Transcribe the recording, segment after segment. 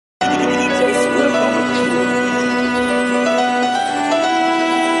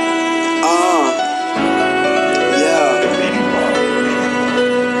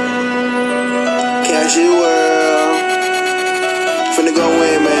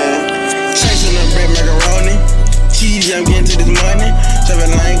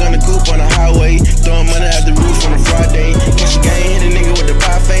coupe on the highway, throwing money out the roof on a Friday. Catch the game, hit a nigga with the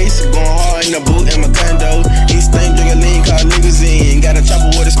pie face, going hard in the boot in my condo. East thing, drinking lean, call niggas in. Got a chopper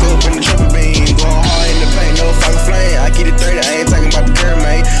with a scope and the triple beam. Going hard in the paint, no fucking flame. I keep it 30, I ain't talking about the curve,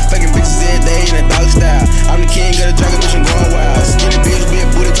 man. Fucking bitches every day in a dog style. I'm the king of the dragon, mission going wild. Skinny bitch, big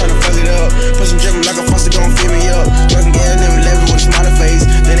booty, tryna fuck it up. Put some drippin' like a faucet, gon' fill me up. Drunken gas, never left with a smiley face.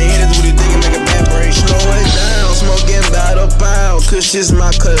 Then they hit us with a thing and make a bad break. Slow it down, smoking about a pound. Kush is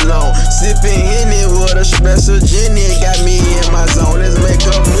my cologne. Sipping Henny with a special gin. Got me in my zone. Let's make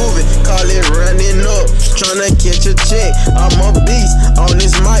a movie, call it running up. Tryna catch a check. I'm a beast on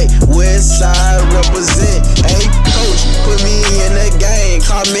this mic. West side represent. Hey coach, put me in the game.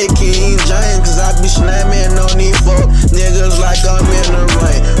 Call me King James, cause I be slamming on these fuck niggas like I'm in the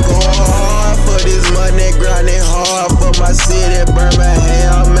rain. Going hard for this money, grinding hard for my city,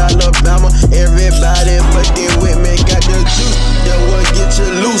 Birmingham, Alabama. Everybody fucking with me, got the juice that will get you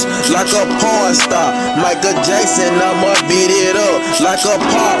loose like a porn star. Michael Jackson, I'ma beat it up like a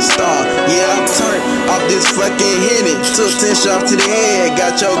pop star. Yeah, I turned off this fucking Henny, took 10 shots to the head.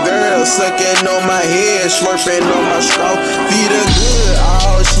 Got your girl sucking on my head, slurping on my straw. Feed her good,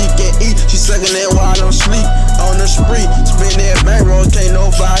 all she can eat. She sucking it while I'm sleep on the spree. Spin that bankroll, can't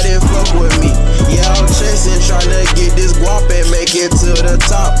nobody fuck with me. Yeah, I'm chasing, tryna get this guap and make it to the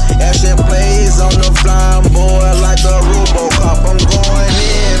top. Action plays on the flying board like a Robocop. I'm going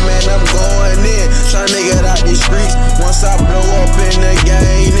in, man, I'm going in. Tryna make it out these streets. Once I blow up in the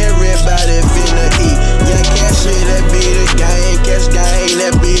game, everybody finna eat.